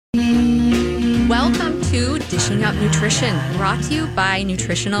Welcome to Dishing Up Nutrition, brought to you by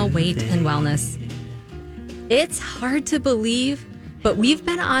Nutritional Weight and Wellness. It's hard to believe, but we've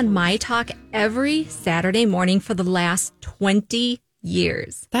been on My Talk every Saturday morning for the last 20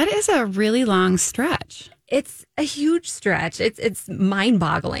 years. That is a really long stretch. It's a huge stretch. It's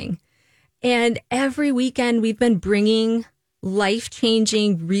mind-boggling. And every weekend we've been bringing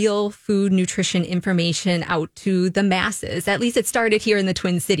life-changing, real food nutrition information out to the masses. At least it started here in the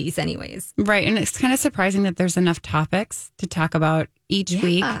Twin Cities anyways. Right. And it's kind of surprising that there's enough topics to talk about each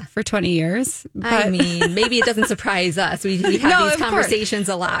week for 20 years. But I mean, maybe it doesn't surprise us. We have these conversations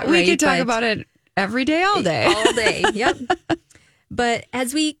a lot, right? We could talk about it every day, all day. All day, yep. But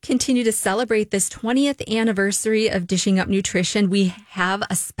as we continue to celebrate this 20th anniversary of Dishing Up Nutrition, we have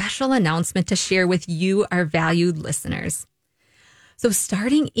a special announcement to share with you, our valued listeners. So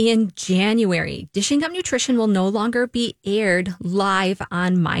starting in January, Dishing Up Nutrition will no longer be aired live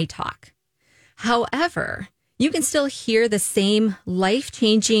on My Talk. However, you can still hear the same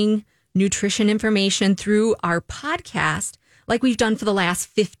life-changing nutrition information through our podcast like we've done for the last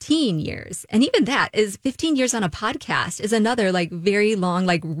 15 years. And even that is 15 years on a podcast is another very long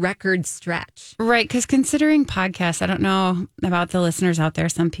record stretch. Right. Because considering podcasts, I don't know about the listeners out there.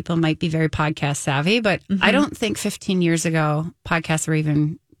 Some people might be very podcast savvy, but I don't think 15 years ago podcasts were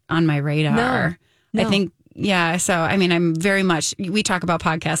even on my radar. No. I think, yeah. So, I mean, I'm very much, we talk about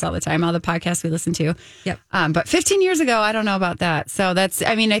podcasts all the time, all the podcasts we listen to. Yep. But 15 years ago, I don't know about that. So that's,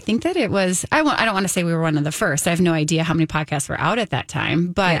 I mean, I think that it was, I don't want to say we were one of the first. I have no idea how many podcasts were out at that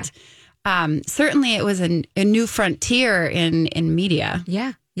time, but certainly it was a new frontier in media.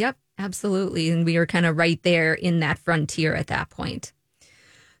 Yeah. Yep. Absolutely. And we were kind of right there in that frontier at that point.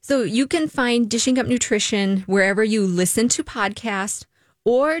 So you can find Dishing Up Nutrition wherever you listen to podcasts,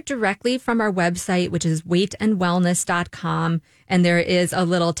 or directly from our website, which is weightandwellness.com. And there is a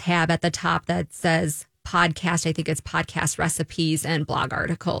little tab at the top that says podcast. I think it's podcast recipes and blog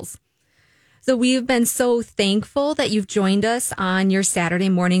articles. So we've been so thankful that you've joined us on your Saturday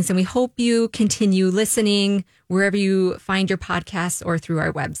mornings, and we hope you continue listening wherever you find your podcasts or through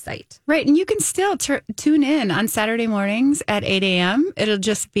our website. Right. And you can still tune in on Saturday mornings at 8 a.m. It'll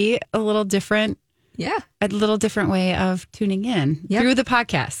just be a little different. Yeah. A little different way of tuning in through the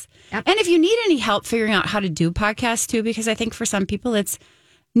podcast. Yep. And if you need any help figuring out how to do podcasts too, because I think for some people it's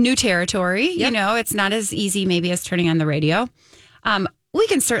new territory, it's not as easy maybe as turning on the radio. We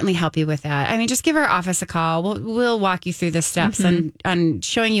can certainly help you with that. I mean, just give our office a call. We'll walk you through the steps on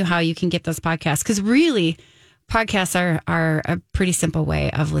showing you how you can get those podcasts. Because really, podcasts are a pretty simple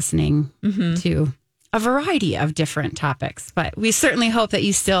way of listening to a variety of different topics, but we certainly hope that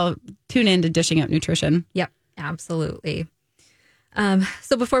you still tune in to Dishing Up Nutrition. Yep, absolutely.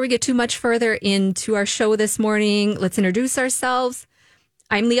 So before we get too much further into our show this morning, let's introduce ourselves.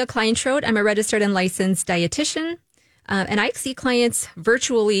 I'm Leah Kleinschrodt. I'm a registered and licensed dietitian, and I see clients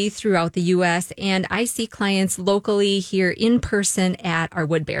virtually throughout the U.S., and I see clients locally here in person at our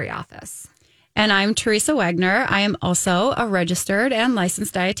Woodbury office. And I'm Teresa Wagner. I am also a registered and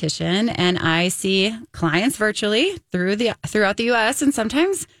licensed dietitian, and I see clients virtually throughout the U.S. and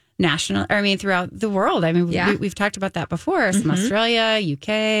sometimes throughout the world. I mean, we've talked about that before. Some Australia,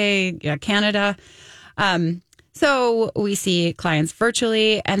 UK, Canada. So we see clients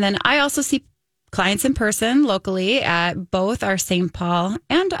virtually, and then I also see clients in person locally at both our St. Paul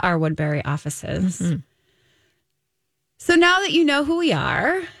and our Woodbury offices. So now that you know who we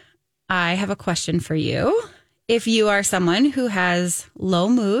are, I have a question for you. If you are someone who has low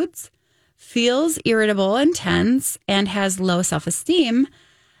moods, feels irritable and tense, and has low self-esteem,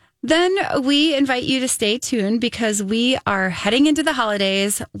 then we invite you to stay tuned because we are heading into the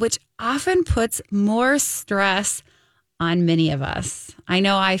holidays, which often puts more stress on many of us. I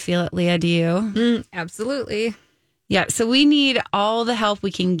know I feel it, Leah. Do you? Absolutely. Yeah. So we need all the help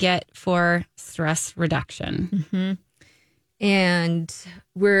we can get for stress reduction. And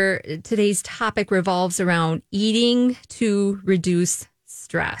today's topic revolves around eating to reduce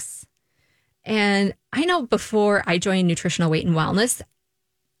stress. And I know before I joined Nutritional Weight and Wellness,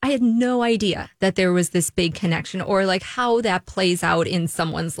 I had no idea that there was this big connection or how that plays out in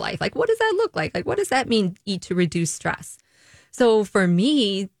someone's life. What does that look like? What does that mean, eat to reduce stress? So for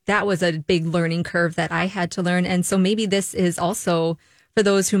me, that was a big learning curve that I had to learn. And so maybe this is also for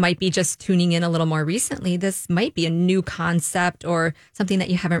those who might be just tuning in a little more recently, this might be a new concept or something that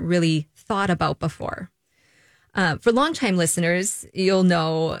you haven't really thought about before. For longtime listeners, you'll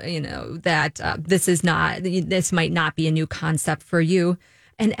know, that this might not be a new concept for you.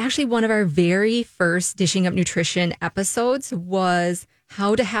 And actually, one of our very first Dishing Up Nutrition episodes was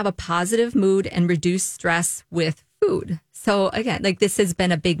how to have a positive mood and reduce stress with food. So again, like this has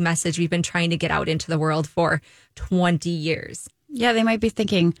been a big message we've been trying to get out into the world for 20 years. Yeah, they might be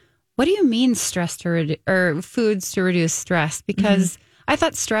thinking, what do you mean stress or foods to reduce stress? Because I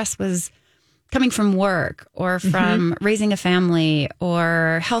thought stress was coming from work or from raising a family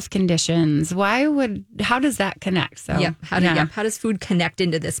or health conditions. How does that connect? So, how does food connect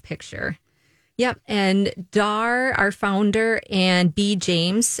into this picture? Yep. And Dar, our founder, and B.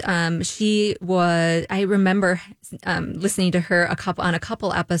 James, I remember listening to her on a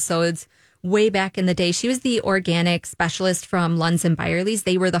couple episodes way back in the day. She was the organic specialist from Lunds and Byerly's.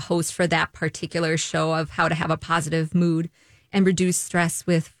 They were the host for that particular show of how to have a positive mood and reduce stress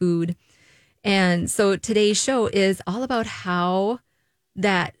with food. And so today's show is all about how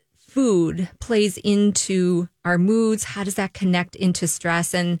that food plays into our moods. How does that connect into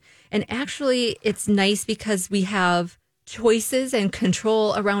stress? And actually, it's nice because we have choices and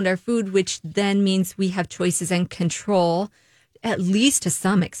control around our food, which then means we have choices and control, at least to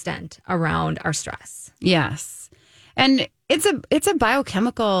some extent, around our stress. Yes. And it's a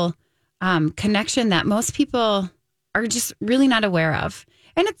biochemical connection that most people are just really not aware of.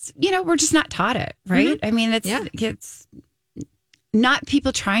 And it's, we're just not taught it, right? I mean, it's not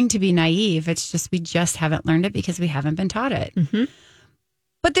people trying to be naive. It's just, we just haven't learned it because we haven't been taught it.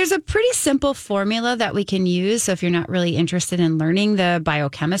 But there's a pretty simple formula that we can use. So if you're not really interested in learning the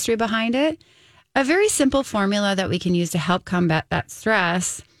biochemistry behind it, a very simple formula that we can use to help combat that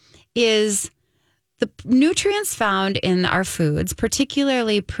stress is the nutrients found in our foods,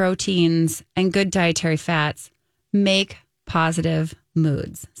 particularly proteins and good dietary fats, make positive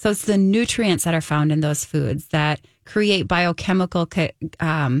moods. So it's the nutrients that are found in those foods that create biochemical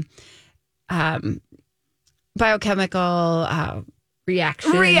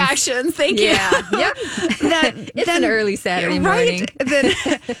reactions. Thank you. Yep. It's an early Saturday morning.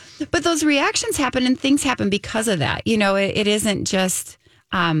 But those reactions happen and things happen because of that. It isn't just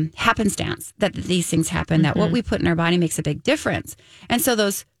happenstance that these things happen, that what we put in our body makes a big difference. And so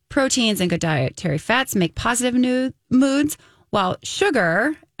those proteins and good dietary fats make positive moods, while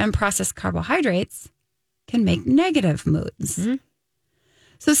sugar and processed carbohydrates can make negative moods.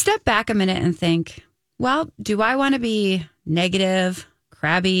 So step back a minute and think, well, do I want to be negative,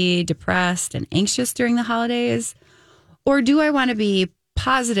 crabby, depressed, and anxious during the holidays? Or do I want to be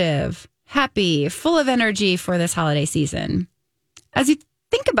positive, happy, full of energy for this holiday season? As you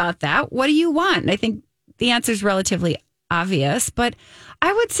think about that, what do you want? I think the answer is relatively obvious, but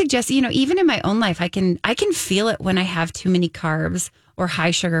I would suggest, even in my own life, I can feel it when I have too many carbs or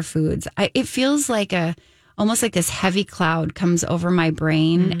high sugar foods. It feels like almost like this heavy cloud comes over my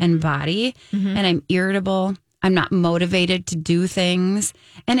brain and body, and I'm irritable. I'm not motivated to do things,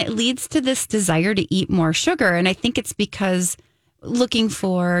 and it leads to this desire to eat more sugar. And I think it's because looking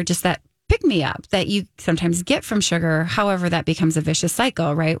for just that pick me up that you sometimes get from sugar. However, that becomes a vicious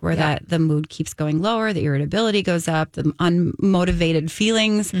cycle, right? Where that the mood keeps going lower, the irritability goes up, the unmotivated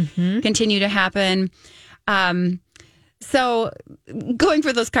feelings continue to happen. So going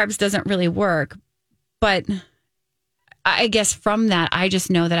for those carbs doesn't really work. But I guess from that, I just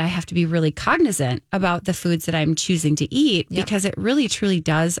know that I have to be really cognizant about the foods that I'm choosing to eat because it really, truly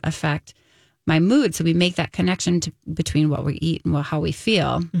does affect my mood. So we make that connection between what we eat and how we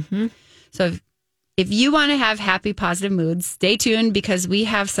feel. So if you want to have happy, positive moods, stay tuned because we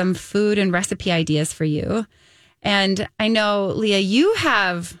have some food and recipe ideas for you. And I know, Leah, you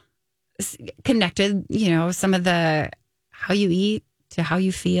have connected, some of the how you eat to how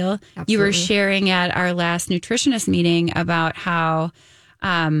you feel. Absolutely. You were sharing at our last nutritionist meeting about how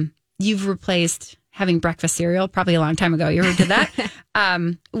you've replaced having breakfast cereal, probably a long time ago. You did that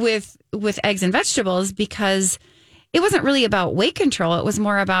with eggs and vegetables because it wasn't really about weight control. It was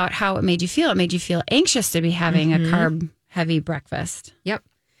more about how it made you feel. It made you feel anxious to be having a carb-heavy breakfast. Yep.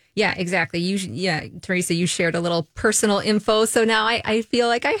 Yeah, exactly. Teresa, you shared a little personal info. So now I feel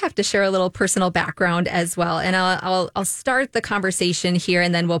like I have to share a little personal background as well. And I'll start the conversation here,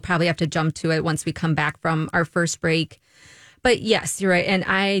 and then we'll probably have to jump to it once we come back from our first break. But yes, you're right. And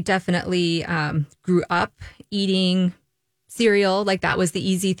I definitely grew up eating cereal. Like that was the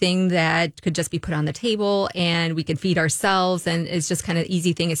easy thing that could just be put on the table and we could feed ourselves. And it's just kind of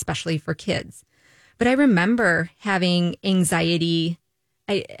easy thing, especially for kids. But I remember having those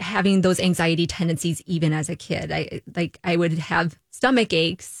anxiety tendencies even as a kid. I would have stomach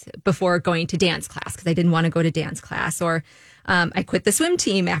aches before going to dance class because I didn't want to go to dance class, or I quit the swim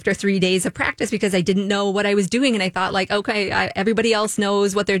team after 3 days of practice because I didn't know what I was doing, and I thought everybody else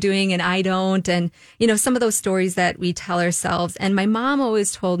knows what they're doing and I don't. And some of those stories that we tell ourselves. And my mom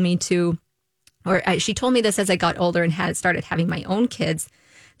always told me she told me this as I got older and had started having my own kids,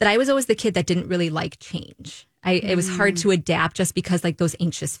 that I was always the kid that didn't really like change. It was hard to adapt just because like those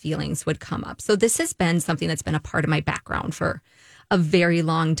anxious feelings would come up. So this has been something that's been a part of my background for a very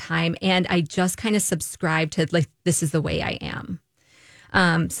long time. And I just kind of subscribe to like, this is the way I am.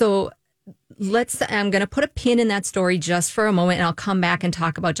 So I'm going to put a pin in that story just for a moment, and I'll come back and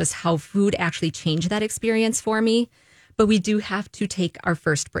talk about just how food actually changed that experience for me. But we do have to take our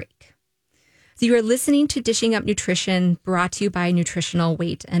first break. So you are listening to Dishing Up Nutrition, brought to you by Nutritional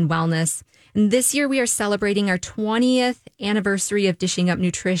Weight and Wellness. And this year we are celebrating our 20th anniversary of Dishing Up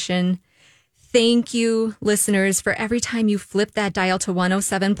Nutrition. Thank you, listeners, for every time you flip that dial to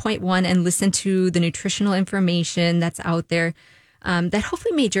 107.1 and listen to the nutritional information that's out there that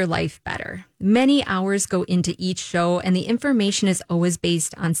hopefully made your life better. Many hours go into each show, and the information is always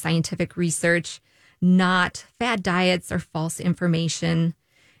based on scientific research, not fad diets or false information.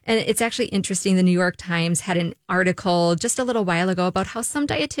 And it's actually interesting. The New York Times had an article just a little while ago about how some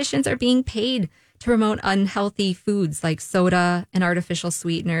dietitians are being paid to promote unhealthy foods like soda and artificial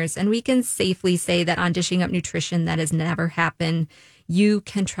sweeteners. And we can safely say that on Dishing Up Nutrition, that has never happened. You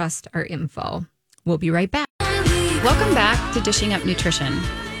can trust our info. We'll be right back. Welcome back to Dishing Up Nutrition.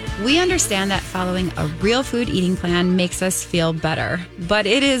 We understand that following a real food eating plan makes us feel better, but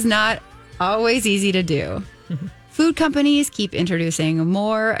it is not always easy to do. Food companies keep introducing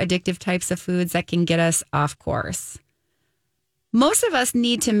more addictive types of foods that can get us off course. Most of us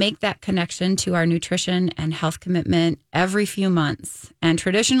need to make that connection to our nutrition and health commitment every few months. And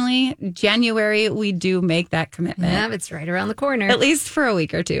traditionally, January, we do make that commitment. Yeah, it's right around the corner. At least for a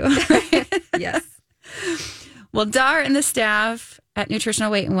week or two. Yes. Well, Dar and the staff at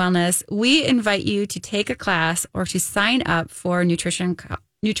Nutritional Weight and Wellness, we invite you to take a class or to sign up for nutrition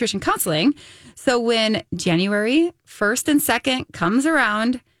counseling. So when January 1st and 2nd comes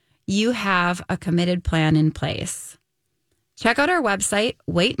around, you have a committed plan in place. Check out our website,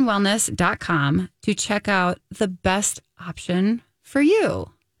 weightandwellness.com, to check out the best option for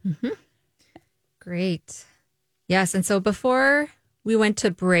you. Mm-hmm. Great. Yes. And so before we went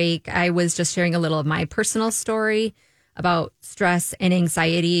to break, I was just sharing a little of my personal story about stress and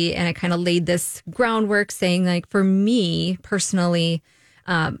anxiety. And I kind of laid this groundwork saying, like, for me personally,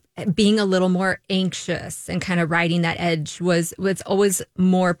 being a little more anxious and kind of riding that edge was always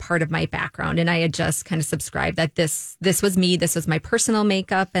more part of my background. And I had just kind of subscribed that this was me, this was my personal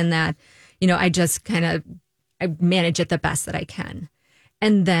makeup, and that, I just I manage it the best that I can.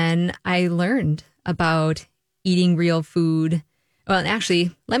 And then I learned about eating real food. Well,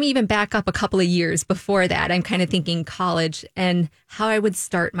 actually, let me even back up a couple of years before that. I'm kind of thinking college and how I would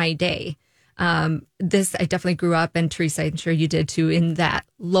start my day. I definitely grew up, and Teresa, I'm sure you did too, in that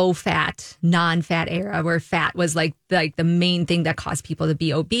low fat, non-fat era where fat was like the main thing that caused people to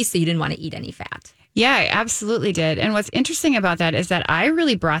be obese. So you didn't want to eat any fat. Yeah, I absolutely did. And what's interesting about that is that I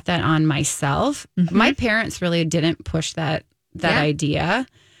really brought that on myself. Mm-hmm. My parents really didn't push that idea.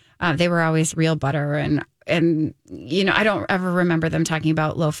 They were always real butter and I don't ever remember them talking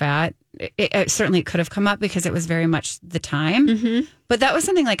about low fat. It certainly could have come up because it was very much the time. Mm-hmm. But that was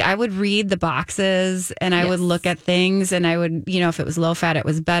something like I would read the boxes and I would look at things and I would, if it was low fat, it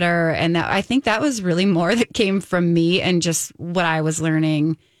was better. And I think that was really more that came from me and just what I was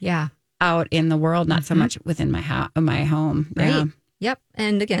learning out in the world, not so much within my home. Right. Yeah. Yep.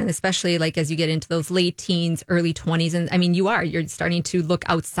 And again, especially like as you get into those late teens, early 20s, and I mean, you're starting to look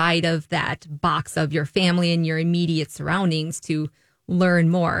outside of that box of your family and your immediate surroundings to learn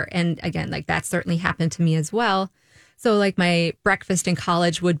more. And again, like that certainly happened to me as well. So like my breakfast in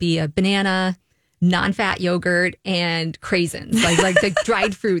college would be a banana, non-fat yogurt, and craisins, like the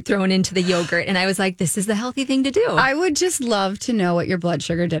dried fruit thrown into the yogurt. And I was like, this is the healthy thing to do. I would just love to know what your blood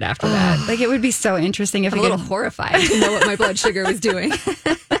sugar did after that. Like it would be so interesting if I'm a little horrified to know what my blood sugar was doing.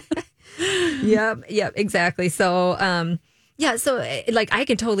 Yep, exactly. So, so like I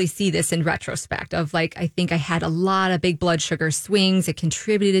can totally see this in retrospect of like, I think I had a lot of big blood sugar swings. It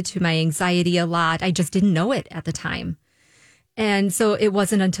contributed to my anxiety a lot. I just didn't know it at the time. And so it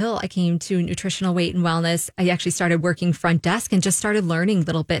wasn't until I came to Nutritional Weight and Wellness, I actually started working front desk and just started learning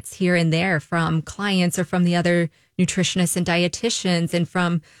little bits here and there from clients or from the other nutritionists and dietitians and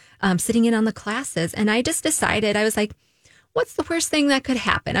from sitting in on the classes. And I just decided, I was like, what's the worst thing that could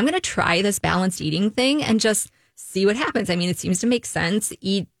happen? I'm going to try this balanced eating thing and just see what happens. I mean, it seems to make sense.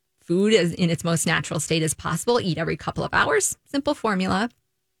 Eat food as in its most natural state as possible. Eat every couple of hours. Simple formula.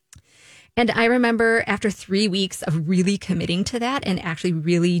 And I remember after 3 weeks of really committing to that and actually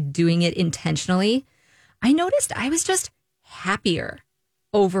really doing it intentionally, I noticed I was just happier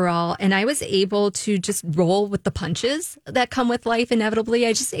overall. And I was able to just roll with the punches that come with life inevitably. I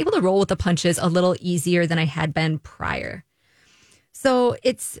was just able to roll with the punches a little easier than I had been prior. So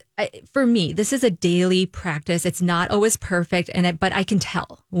it's for me, this is a daily practice. It's not always perfect, but I can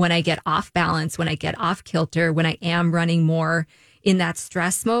tell when I get off balance, when I get off kilter, when I am running more in that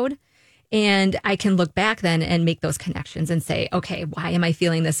stress mode. And I can look back then and make those connections and say, okay, why am I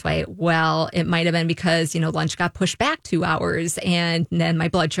feeling this way? Well, it might have been because, lunch got pushed back 2 hours and then my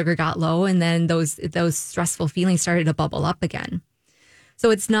blood sugar got low. And then those stressful feelings started to bubble up again.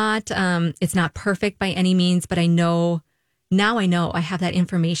 So it's not perfect by any means, but I know I have that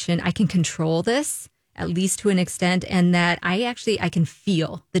information. I can control this at least to an extent, and that I can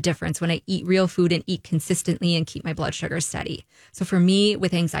feel the difference when I eat real food and eat consistently and keep my blood sugar steady. So for me,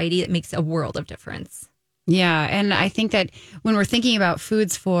 with anxiety, it makes a world of difference. Yeah. And I think that when we're thinking about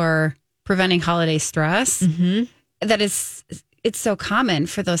foods for preventing holiday stress, it's so common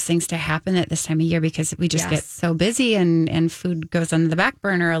for those things to happen at this time of year because we just get so busy and food goes on the back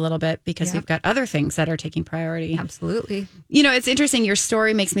burner a little bit because we've got other things that are taking priority. Absolutely. It's interesting. Your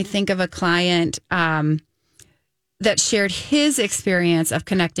story makes me think of a client that shared his experience of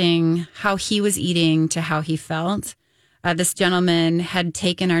connecting how he was eating to how he felt. This gentleman had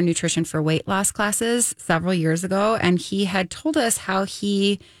taken our nutrition for weight loss classes several years ago, and he had told us how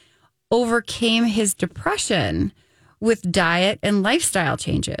he overcame his depression with diet and lifestyle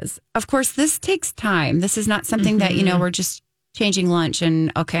changes. Of course, this takes time. This is not something that, we're just changing lunch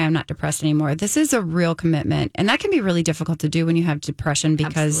and, okay, I'm not depressed anymore. This is a real commitment. And that can be really difficult to do when you have depression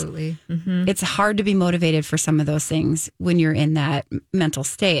because it's hard to be motivated for some of those things when you're in that mental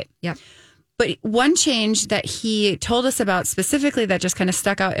state. Yep. But one change that he told us about specifically that just kind of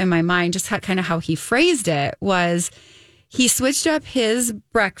stuck out in my mind, just kind of how he phrased it, was he switched up his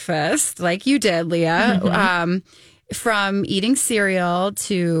breakfast, like you did, Leah, from eating cereal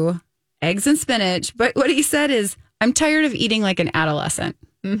to eggs and spinach. But what he said is, I'm tired of eating like an adolescent.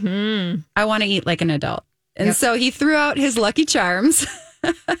 I want to eat like an adult. And so he threw out his Lucky Charms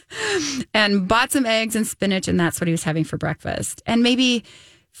and bought some eggs and spinach, and that's what he was having for breakfast. And maybe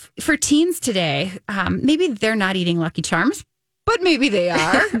for teens today, maybe they're not eating Lucky Charms, but maybe they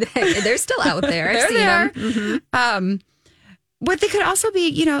are. They're still out there. I've seen them. But they could also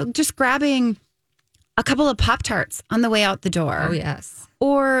be, just grabbing a couple of Pop-Tarts on the way out the door. Oh, yes.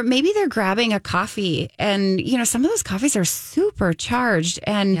 Or maybe they're grabbing a coffee and, some of those coffees are super charged.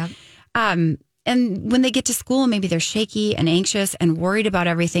 And, and when they get to school, maybe they're shaky and anxious and worried about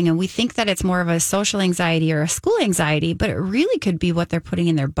everything. And we think that it's more of a social anxiety or a school anxiety, but it really could be what they're putting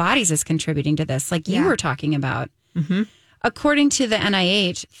in their bodies is contributing to this, like you were talking about. According to the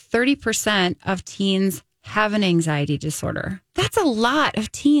NIH, 30% of teens have an anxiety disorder. That's a lot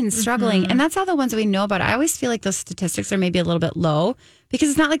of teens struggling. And that's all the ones that we know about. I always feel like those statistics are maybe a little bit low because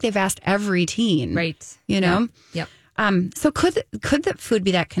it's not like they've asked every teen. Right. Yep. So could the food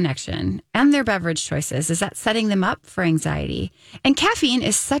be that connection and their beverage choices? Is that setting them up for anxiety? And caffeine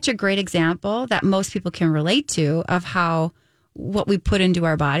is such a great example that most people can relate to of how what we put into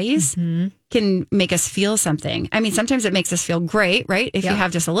our bodies can make us feel something. I mean, sometimes it makes us feel great, right? If you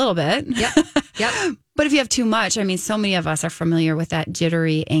have just a little bit. But if you have too much, I mean, so many of us are familiar with that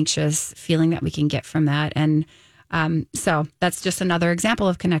jittery, anxious feeling that we can get from that. And so that's just another example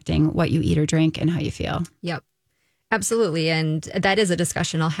of connecting what you eat or drink and how you feel. Yep. Absolutely. And that is a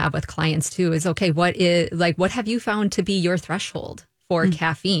discussion I'll have with clients too, is okay, what have you found to be your threshold for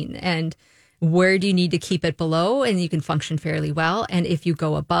caffeine? And where do you need to keep it below and you can function fairly well? And if you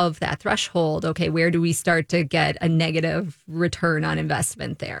go above that threshold, okay, where do we start to get a negative return on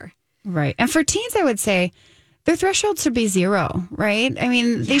investment there? Right. And for teens, I would say their threshold should be 0, right? I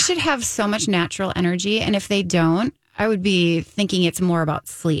mean, they should have so much natural energy. And if they don't, I would be thinking it's more about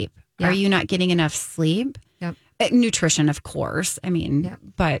sleep. Are you not getting enough sleep? Nutrition, of course. I mean,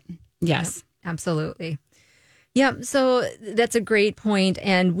 but yes. Absolutely. Yeah, so that's a great point.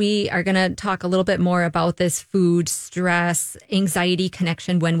 And we are going to talk a little bit more about this food, stress, anxiety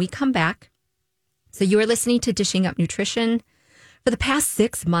connection when we come back. So you are listening to Dishing Up Nutrition. For the past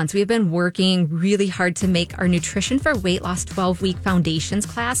 6 months, we've been working really hard to make our Nutrition for Weight Loss 12-week foundations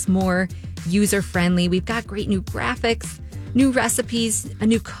class more user-friendly. We've got great new graphics, new recipes, a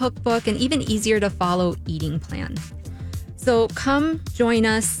new cookbook, and even easier to follow eating plan. So come join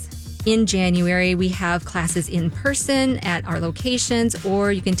us in January. We have classes in person at our locations,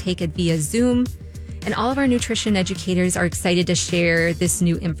 or you can take it via Zoom. And all of our nutrition educators are excited to share this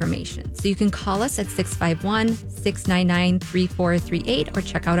new information. So you can call us at 651-699-3438 or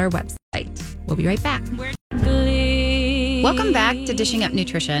check out our website. We'll be right back. Welcome back to Dishing Up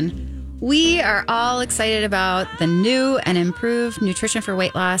Nutrition. We are all excited about the new and improved Nutrition for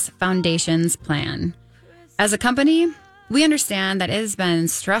Weight Loss Foundations plan. As a company, we understand that it has been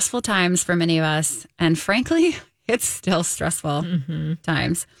stressful times for many of us, and frankly, it's still stressful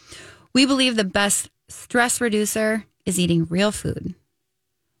times. We believe the best stress reducer is eating real food.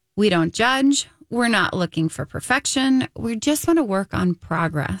 We don't judge. We're not looking for perfection. We just want to work on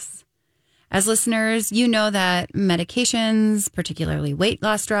progress. As listeners, you know that medications, particularly weight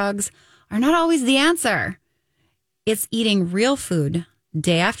loss drugs, are not always the answer. It's eating real food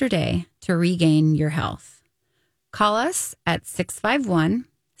day after day to regain your health. Call us at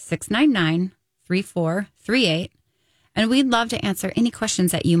 651-699-3438, and we'd love to answer any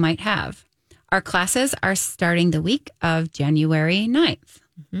questions that you might have. Our classes are starting the week of January 9th.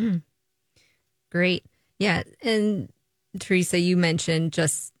 Mm-hmm. Great. Yeah. And Teresa, you mentioned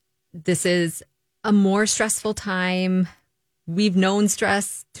just this is a more stressful time. We've known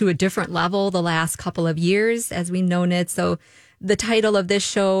stress to a different level the last couple of years as we've known it. So the title of this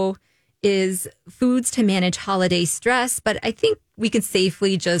show is Foods to Manage Holiday Stress, but I think we can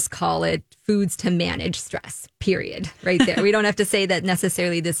safely just call it Foods to Manage Stress, period, right there. We don't have to say that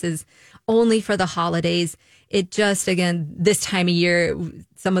necessarily this is only for the holidays. It just, again, this time of year,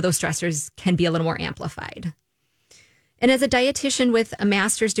 some of those stressors can be a little more amplified. And as a dietitian with a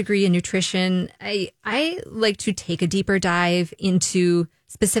master's degree in nutrition, I like to take a deeper dive into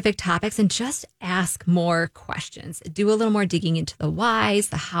specific topics and just ask more questions, do a little more digging into the whys,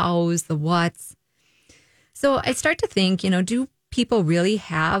 the hows, the whats. So I start to think, do people really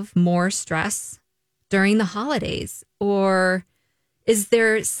have more stress during the holidays? Or is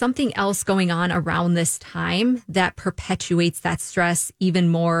there something else going on around this time that perpetuates that stress even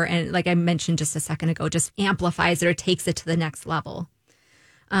more? And like I mentioned just a second ago, just amplifies it or takes it to the next level.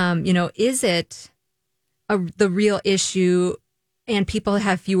 Is it the real issue and people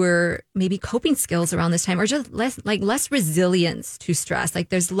have fewer maybe coping skills around this time, or just less resilience to stress? Like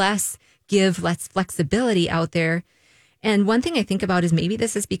there's less flexibility out there. And one thing I think about is maybe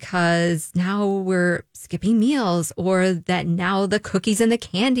this is because now we're skipping meals, or that now the cookies and the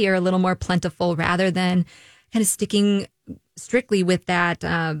candy are a little more plentiful rather than kind of sticking strictly with that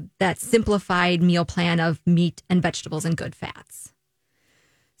simplified meal plan of meat and vegetables and good fats.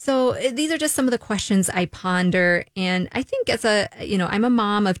 So these are just some of the questions I ponder. And I think I'm a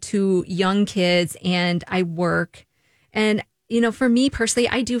mom of 2 young kids and I work. And for me personally,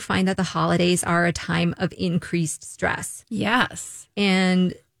 I do find that the holidays are a time of increased stress. Yes.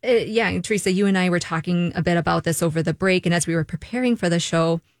 And Teresa, you and I were talking a bit about this over the break. And as we were preparing for the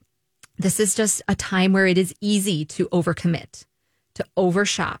show, this is just a time where it is easy to overcommit, to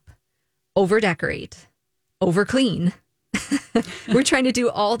overshop, overdecorate, overclean. We're trying to do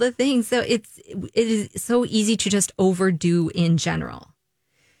all the things. So it is so easy to just overdo in general.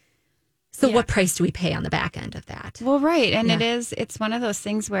 So what price do we pay on the back end of that? Well, right. And it's one of those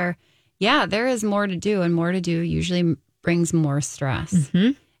things where, there is more to do, and more to do usually brings more stress.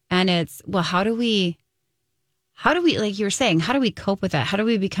 Mm-hmm. And it's, well, how do we, like you were saying, how do we cope with that? How do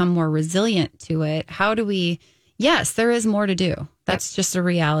we become more resilient to it? Yes, there is more to do. That's just a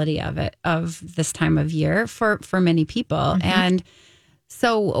reality of it, of this time of year for many people. Mm-hmm. And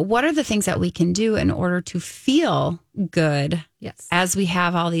so what are the things that we can do in order to feel good as we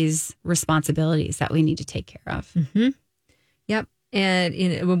have all these responsibilities that we need to take care of? Mm-hmm. Yep.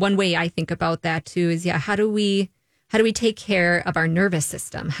 And one way I think about that too is, how do we take care of our nervous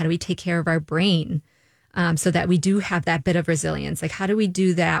system? How do we take care of our brain so that we do have that bit of resilience? Like, how do we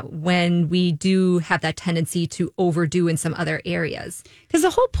do that when we do have that tendency to overdo in some other areas? Because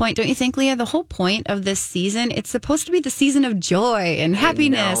the whole point, don't you think, Leah, the whole point of this season, it's supposed to be the season of joy and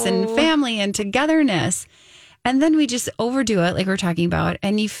happiness and family and togetherness. And then we just overdo it, like we're talking about,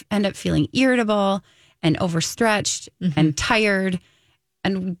 and you end up feeling irritable and overstretched and tired.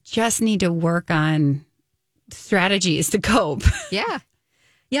 And we just need to work on strategies to cope. Yeah.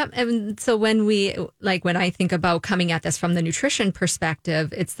 Yep. And so when I think about coming at this from the nutrition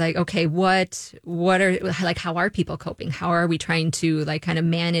perspective, it's like, okay, how are people coping? How are we trying to kind of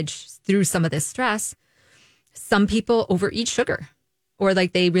manage through some of this stress? Some people overeat sugar, or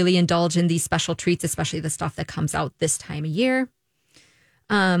they really indulge in these special treats, especially the stuff that comes out this time of year.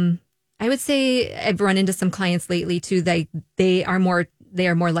 I would say I've run into some clients lately too. They are more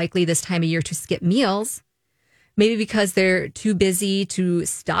likely this time of year to skip meals. Maybe because they're too busy to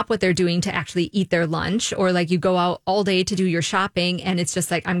stop what they're doing to actually eat their lunch, or you go out all day to do your shopping and it's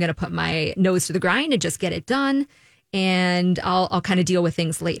just I'm going to put my nose to the grind and just get it done, and I'll kind of deal with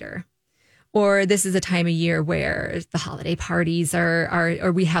things later. Or this is a time of year where the holiday parties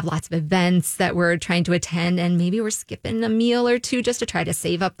or we have lots of events that we're trying to attend, and maybe we're skipping a meal or two just to try to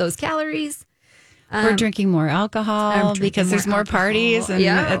save up those calories. We're drinking more alcohol because there's more parties, and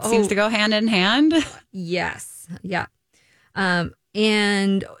it seems to go hand in hand. Yes. Yeah. And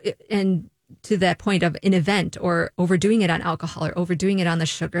to that point of an event or overdoing it on alcohol or overdoing it on the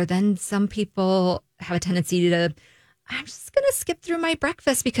sugar, then some people have a tendency to, I'm just going to skip through my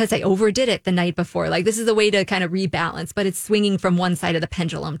breakfast because I overdid it the night before. Like this is a way to kind of rebalance, but it's swinging from one side of the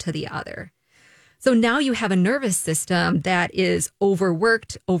pendulum to the other. So now you have a nervous system that is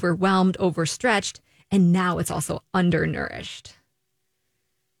overworked, overwhelmed, overstretched, and now it's also undernourished.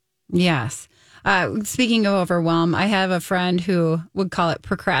 Yes. Speaking of overwhelm, I have a friend who would call it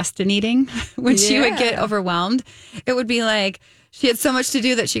procrastinating. When she would get overwhelmed, it would be like she had so much to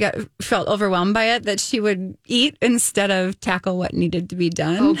do that she felt overwhelmed by it that she would eat instead of tackle what needed to be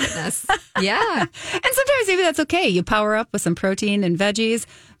done. Oh, goodness. Yeah. And sometimes maybe that's okay. You power up with some protein and veggies.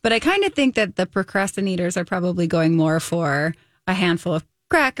 But I kind of think that the procrastinators are probably going more for a handful of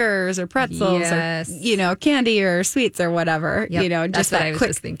crackers or pretzels or, candy or sweets or whatever. Yep, just that's what I was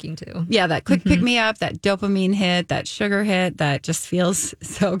just thinking too. Yeah, that quick pick me up, that dopamine hit, that sugar hit that just feels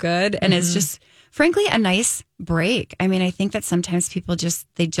so good. And it's just, frankly, a nice break. I mean, I think that sometimes people just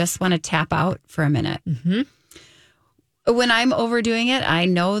want to tap out for a minute. When I'm overdoing it, I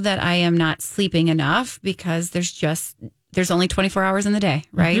know that I am not sleeping enough because there's only 24 hours in the day,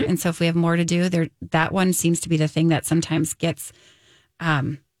 right? And so if we have more to do, that one seems to be the thing that sometimes gets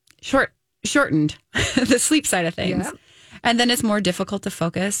shortened, the sleep side of things. Yeah. And then it's more difficult to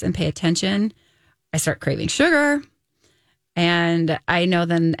focus and pay attention. I start craving sugar. And I know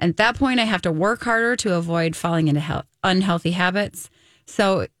then at that point, I have to work harder to avoid falling into unhealthy habits.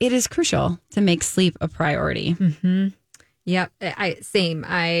 So it is crucial to make sleep a priority. Yeah, same.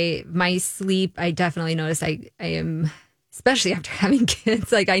 My sleep, I definitely notice I am, especially after having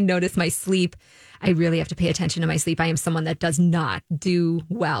kids, like I notice my sleep. I really have to pay attention to my sleep. I am someone that does not do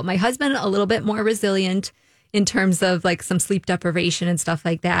well. My husband, a little bit more resilient in terms of like some sleep deprivation and stuff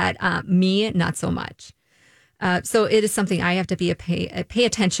like that. Me, not so much. So it is something I have to pay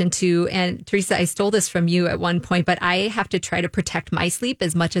attention to. And Teresa, I stole this from you at one point, but I have to try to protect my sleep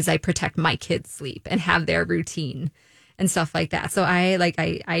as much as I protect my kids' sleep and have their routine and stuff like that. So I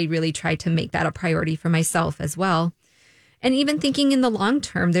really try to make that a priority for myself as well. And even thinking in the long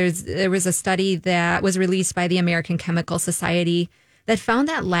term, there was a study that was released by the American Chemical Society that found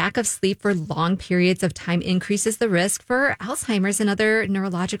that lack of sleep for long periods of time increases the risk for Alzheimer's and other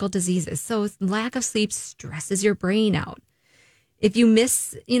neurological diseases. So lack of sleep stresses your brain out. If you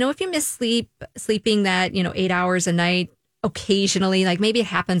miss sleeping that, 8 hours a night occasionally, like maybe it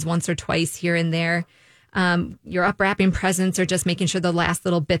happens once or twice here and there, you're up wrapping presents or just making sure the last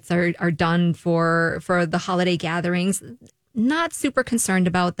little bits are done for the holiday gatherings. Not super concerned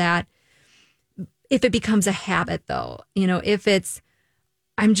about that. If it becomes a habit though, if it's,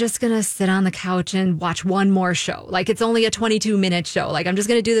 I'm just going to sit on the couch and watch one more show. Like it's only a 22-minute show. Like I'm just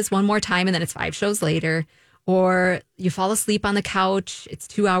going to do this one more time and then it's 5 shows later. Or you fall asleep on the couch, it's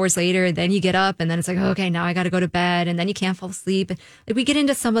 2 hours later, then you get up and then it's like, okay, now I got to go to bed and then you can't fall asleep. If we get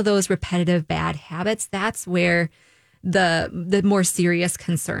into some of those repetitive bad habits, that's where the more serious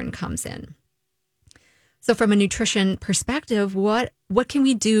concern comes in. So from a nutrition perspective, what can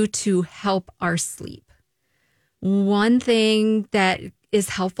we do to help our sleep? One thing that is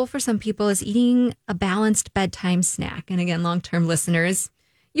helpful for some people is eating a balanced bedtime snack. And again, long-term listeners,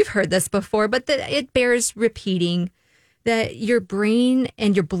 you've heard this before, but it bears repeating that your brain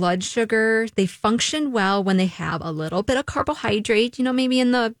and your blood sugar, they function well when they have a little bit of carbohydrate, maybe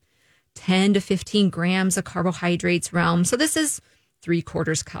in the 10 to 15 grams of carbohydrates realm. So this is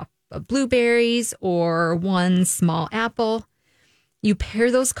 3/4 cup of blueberries or 1 small apple. You pair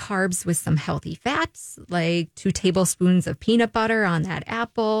those carbs with some healthy fats, like 2 tablespoons of peanut butter on that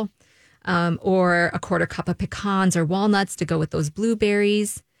apple, or a 1/4 cup of pecans or walnuts to go with those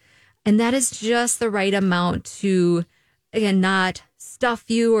blueberries. And that is just the right amount to, again, not stuff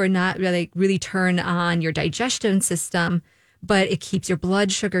you or not really turn on your digestion system, but it keeps your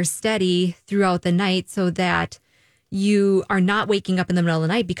blood sugar steady throughout the night so that you are not waking up in the middle of the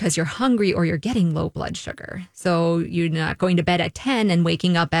night because you're hungry or you're getting low blood sugar. So you're not going to bed at 10 and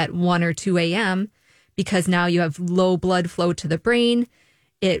waking up at 1 or 2 a.m. because now you have low blood flow to the brain.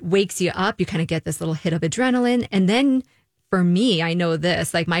 It wakes you up. You kind of get this little hit of adrenaline. And then for me, I know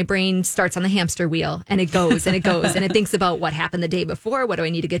this, like my brain starts on the hamster wheel and it goes and it goes and it thinks about what happened the day before. What do I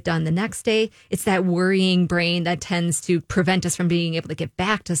need to get done the next day? It's that worrying brain that tends to prevent us from being able to get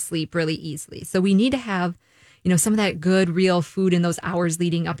back to sleep really easily. So we need to have some of that good, real food in those hours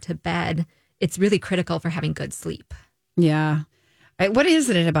leading up to bed. It's really critical for having good sleep. Yeah. What is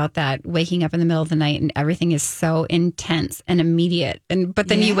it about that waking up in the middle of the night and everything is so intense and immediate? But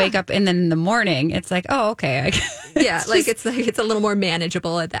then you wake up and then in the morning, it's like, oh, okay. It's a little more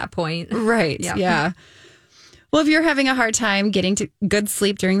manageable at that point. Right. Yeah. Well, if you're having a hard time getting to good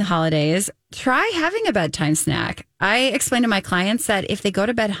sleep during the holidays, try having a bedtime snack. I explain to my clients that if they go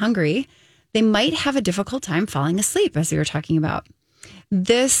to bed hungry, they might have a difficult time falling asleep, as we were talking about.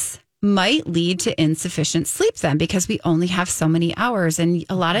 This might lead to insufficient sleep then, because we only have so many hours. And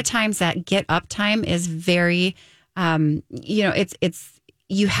a lot of times that get up time is very, it's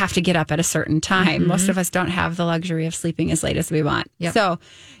you have to get up at a certain time. Most of us don't have the luxury of sleeping as late as we want. Yep. So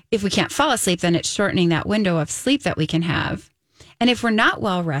if we can't fall asleep, then it's shortening that window of sleep that we can have. And if we're not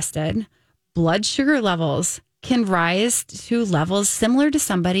well rested, blood sugar levels can rise to levels similar to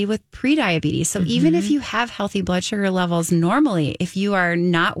somebody with prediabetes. So even if you have healthy blood sugar levels normally, if you are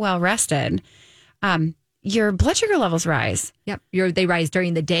not well rested, your blood sugar levels rise. Yep. They rise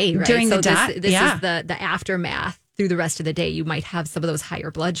during the day, right? During so the day. This is the aftermath. Through the rest of the day, you might have some of those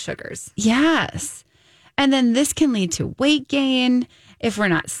higher blood sugars. Yes. And then this can lead to weight gain. If we're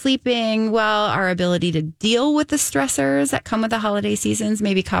not sleeping well, our ability to deal with the stressors that come with the holiday seasons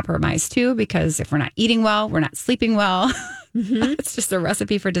may be compromised too, because if we're not eating well, we're not sleeping well. It's just a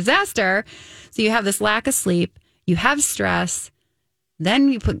recipe for disaster. So you have this lack of sleep, you have stress, then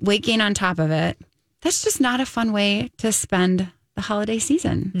you put weight gain on top of it. That's just not a fun way to spend the holiday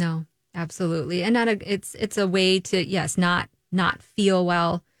season. No, absolutely. And it's a way to, not feel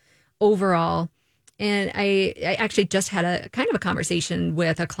well overall. And I actually just had a kind of a conversation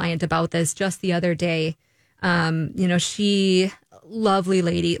with a client about this just the other day. She, lovely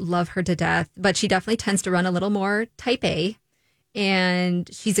lady, love her to death, but she definitely tends to run a little more type A.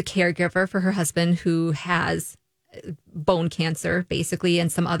 And she's a caregiver for her husband who has bone cancer, basically,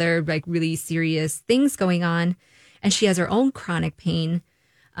 and some other like really serious things going on. And she has her own chronic pain,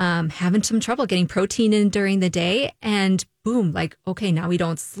 having some trouble getting protein in during the day. And boom, like, okay, now we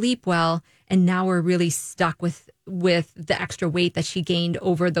don't sleep well. And now we're really stuck with the extra weight that she gained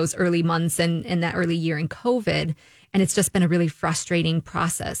over those early months and that early year in COVID. And it's just been a really frustrating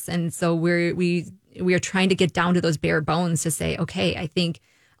process. And so we are trying to get down to those bare bones to say, okay, I think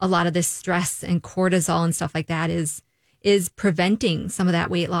a lot of this stress and cortisol and stuff like that is preventing some of that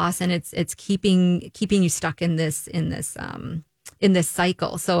weight loss, and it's keeping you stuck in this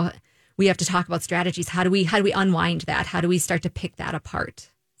cycle. So we have to talk about strategies. How do we unwind that? How do we start to pick that apart?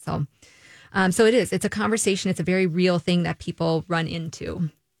 So it's a conversation. It's a very real thing that people run into.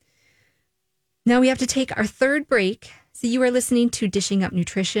 Now we have to take our third break. So you are listening to Dishing Up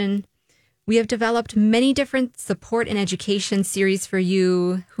Nutrition. We have developed many different support and education series for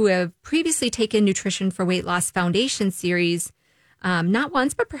you who have previously taken Nutrition for Weight Loss Foundation series, not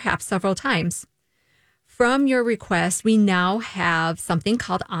once, but perhaps several times. From your request, we now have something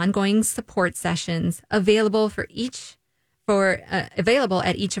called ongoing support sessions available available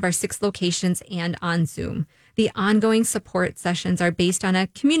at each of our 6 locations and on Zoom. The ongoing support sessions are based on a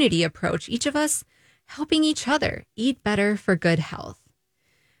community approach, each of us helping each other eat better for good health.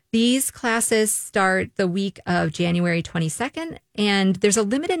 These classes start the week of January 22nd, and there's a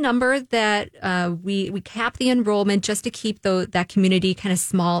limited number that we cap the enrollment just to keep that community kind of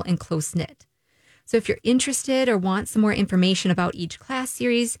small and close-knit. So if you're interested or want some more information about each class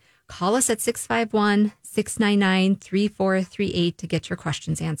series, call us at 651-699-3438 to get your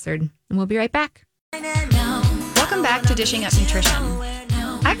questions answered. And we'll be right back. Welcome back to Dishing Up Nutrition.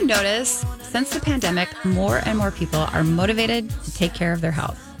 I've noticed since the pandemic, more and more people are motivated to take care of their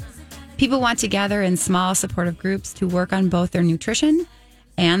health. People want to gather in small supportive groups to work on both their nutrition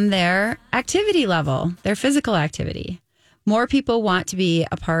and their activity level, their physical activity. More people want to be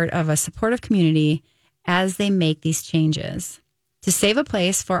a part of a supportive community as they make these changes. To save a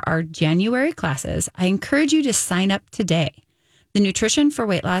place for our January classes, I encourage you to sign up today. The Nutrition for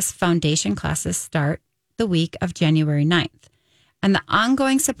Weight Loss Foundation classes start the week of January 9th, and the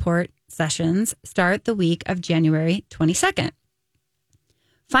ongoing support sessions start the week of January 22nd.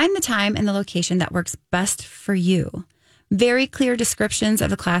 Find the time and the location that works best for you. Very clear descriptions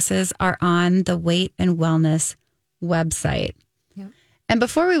of the classes are on the Weight and Wellness website. Yeah. And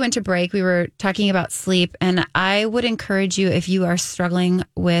before we went to break, we were talking about sleep, and I would encourage you, if you are struggling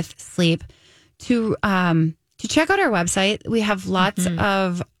with sleep, to check out our website. We have lots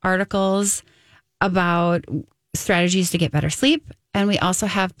of articles about strategies to get better sleep, and we also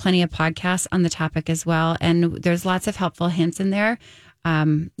have plenty of podcasts on the topic as well. And there's lots of helpful hints in there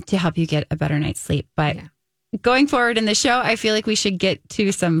to help you get a better night's sleep. But going forward in the show, I feel like we should get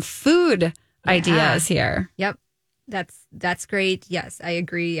to some food ideas here. Yep. That's great. Yes, I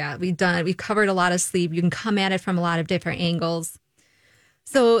agree. Yeah, we've covered a lot of sleep. You can come at it from a lot of different angles.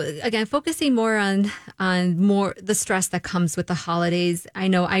 So again, focusing more on more the stress that comes with the holidays. I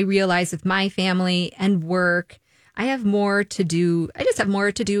know I realize with my family and work, I have more to do. I just have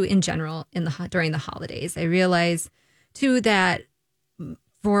more to do in general during the holidays. I realize too that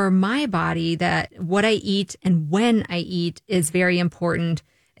for my body, that what I eat and when I eat is very important,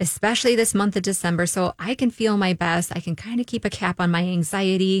 especially this month of December. So I can feel my best. I can kind of keep a cap on my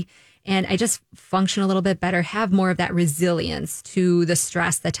anxiety, and I just function a little bit better, have more of that resilience to the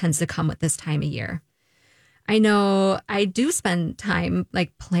stress that tends to come with this time of year. I know I do spend time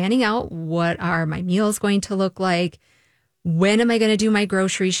like planning out what are my meals going to look like. When am I going to do my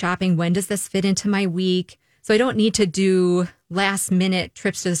grocery shopping? When does this fit into my week? So I don't need to do last minute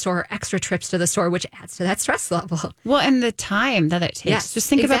trips to the store or extra trips to the store, which adds to that stress level. Well, and the time that it takes. Yes, just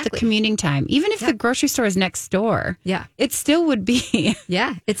think about the exactly. commuting time. Even if the grocery store is next door, it still would be.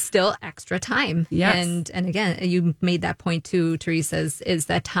 Yeah, it's still extra time. Yes. And again, you made that point too, Teresa, is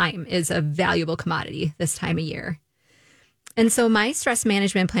that time is a valuable commodity this time of year. And so my stress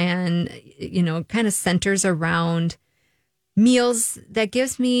management plan, kind of centers around meals that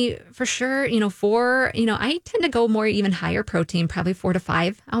gives me for sure, I tend to go more even higher protein, probably 4 to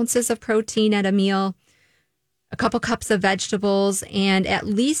 5 ounces of protein at a meal, a couple cups of vegetables, and at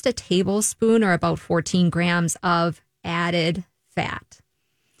least a tablespoon or about 14 grams of added fat.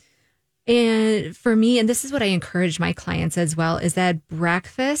 And for me, and this is what I encourage my clients as well, is that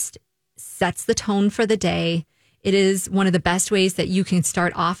breakfast sets the tone for the day. It is one of the best ways that you can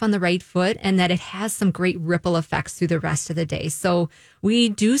start off on the right foot, and that it has some great ripple effects through the rest of the day. So we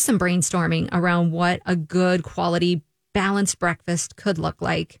do some brainstorming around what a good quality balanced breakfast could look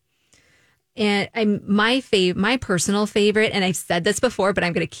like. And my personal favorite, and I've said this before, but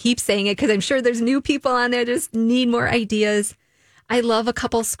I'm going to keep saying it because I'm sure there's new people on there just need more ideas. I love a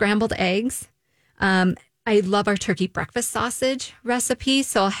couple scrambled eggs. I love our turkey breakfast sausage recipe.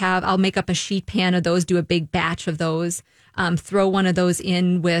 So I'll make up a sheet pan of those, do a big batch of those, throw one of those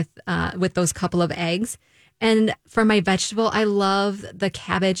in with those couple of eggs. And for my vegetable, I love the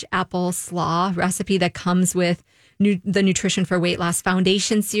cabbage apple slaw recipe that comes with the Nutrition for Weight Loss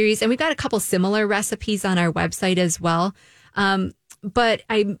Foundation series. And we've got a couple similar recipes on our website as well. But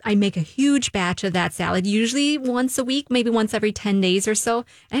I make a huge batch of that salad, usually once a week, maybe once every 10 days or so.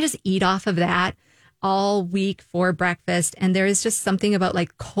 And I just eat off of that all week for breakfast. And there is just something about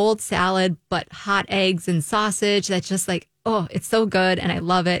like cold salad, but hot eggs and sausage that's just like, oh, it's so good. And I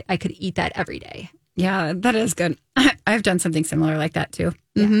love it. I could eat that every day. Yeah, that is good. I've done something similar like that too.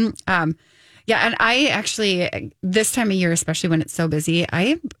 Yeah. Mm-hmm. And I actually, this time of year, especially when it's so busy,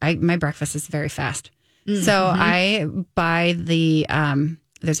 my breakfast is very fast. Mm-hmm. So I buy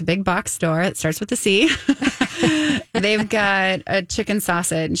there's a big box store. It starts with a C. They've got a chicken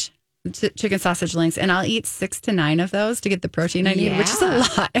sausage links, and I'll eat 6 to 9 of those to get the protein I need, which is a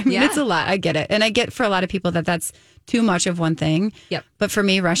lot. I mean, it's a lot. I get it. And I get for a lot of people that's too much of one thing. Yep. But for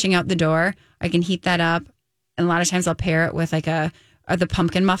me, rushing out the door, I can heat that up. And a lot of times I'll pair it with like the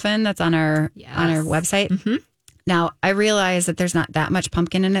pumpkin muffin that's on our website. Mm-hmm. Now, I realize that there's not that much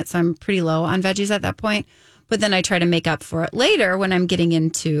pumpkin in it, so I'm pretty low on veggies at that point. But then I try to make up for it later when I'm getting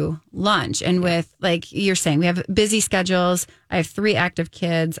into lunch. And with, like you're saying, we have busy schedules. I have 3 active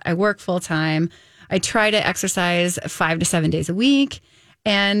kids. I work full time. I try to exercise 5 to 7 days a week.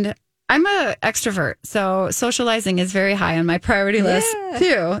 And I'm an extrovert. So socializing is very high on my priority list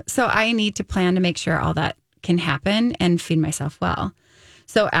too. So I need to plan to make sure all that can happen and feed myself well.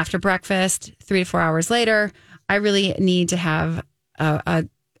 So after breakfast, 3 to 4 hours later, I really need to have a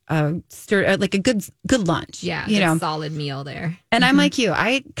good lunch. Yeah, a solid meal there. And I'm like you.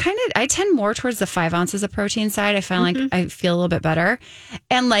 I tend more towards the 5 ounces of protein side. I find like I feel a little bit better.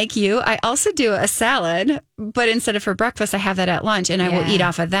 And like you, I also do a salad, but instead of for breakfast, I have that at lunch, and I will eat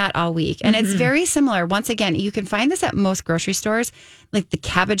off of that all week. And it's very similar. Once again, you can find this at most grocery stores, like the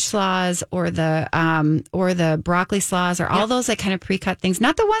cabbage slaws or the broccoli slaws or all those like kind of pre-cut things.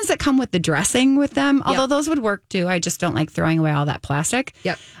 Not the ones that come with the dressing with them, although those would work too. I just don't like throwing away all that plastic.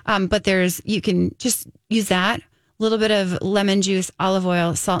 Yep. But you can just use that. A little bit of lemon juice, olive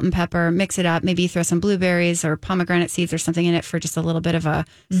oil, salt and pepper, mix it up. Maybe throw some blueberries or pomegranate seeds or something in it for just a little bit of a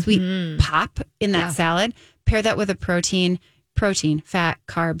sweet pop in that salad. Pair that with a protein, fat,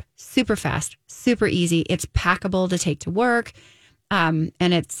 carb, super fast, super easy. It's packable to take to work, and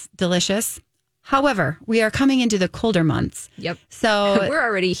it's delicious. However, we are coming into the colder months. Yep. So we're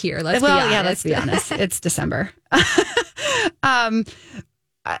already here. Let's be honest. Yeah, let's be honest. It's December.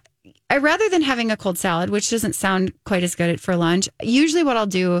 I rather than having a cold salad, which doesn't sound quite as good for lunch, usually what I'll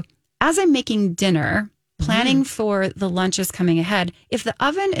do as I'm making dinner, planning for the lunches coming ahead, if the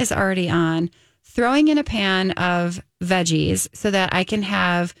oven is already on, throwing in a pan of veggies so that I can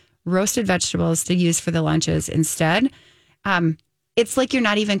have roasted vegetables to use for the lunches instead. it's like you're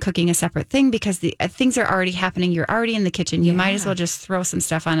not even cooking a separate thing because the things are already happening. You're already in the kitchen. You might as well just throw some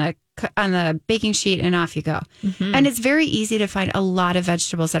stuff on a baking sheet and off you go. Mm-hmm. And it's very easy to find a lot of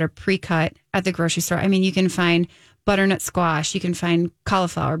vegetables that are pre-cut at the grocery store. I mean, you can find butternut squash, you can find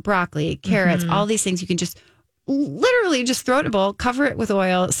cauliflower, broccoli, carrots, all these things. You can just literally just throw it in a bowl, cover it with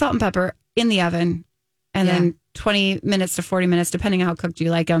oil, salt and pepper in the oven, and then 20 minutes to 40 minutes, depending on how cooked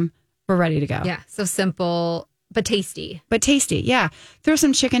you like them, we're ready to go. Yeah, so simple. But tasty. Yeah. Throw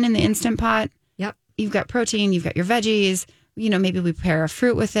some chicken in the Instant Pot. Yep. You've got protein, you've got your veggies. Maybe we pair a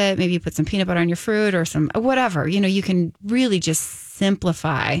fruit with it. Maybe you put some peanut butter on your fruit or some whatever. You can really just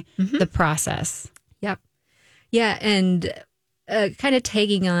simplify the process. Yep. Yeah. And kind of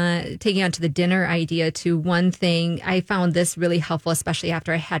tagging on to the dinner idea too, one thing I found this really helpful, especially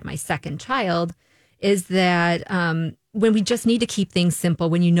after I had my second child, is that when we just need to keep things simple,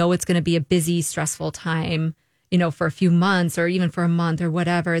 when it's going to be a busy, stressful time, for a few months or even for a month or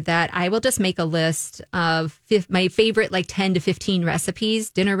whatever, that I will just make a list of my favorite 10 to 15 recipes,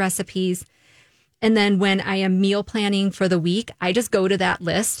 dinner recipes. And then when I am meal planning for the week, I just go to that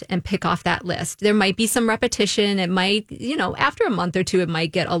list and pick off that list. There might be some repetition. It might, after a month or two, it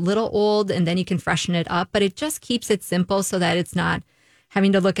might get a little old and then you can freshen it up. But it just keeps it simple so that it's not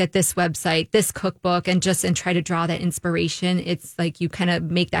having to look at this website, this cookbook, and try to draw that inspiration. It's like you kind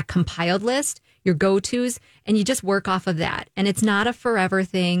of make that compiled list, your go-tos, and you just work off of that. And it's not a forever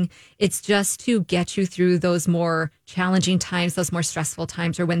thing. It's just to get you through those more challenging times, those more stressful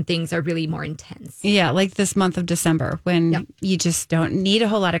times, or when things are really more intense. Yeah, like this month of December when you just don't need a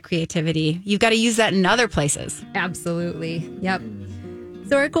whole lot of creativity. You've got to use that in other places. Absolutely. Yep.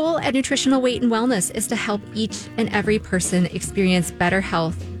 So our goal at Nutritional Weight and Wellness is to help each and every person experience better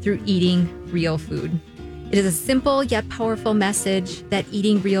health through eating real food. It is a simple yet powerful message that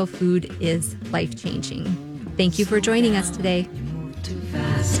eating real food is life-changing. Thank you for joining us today.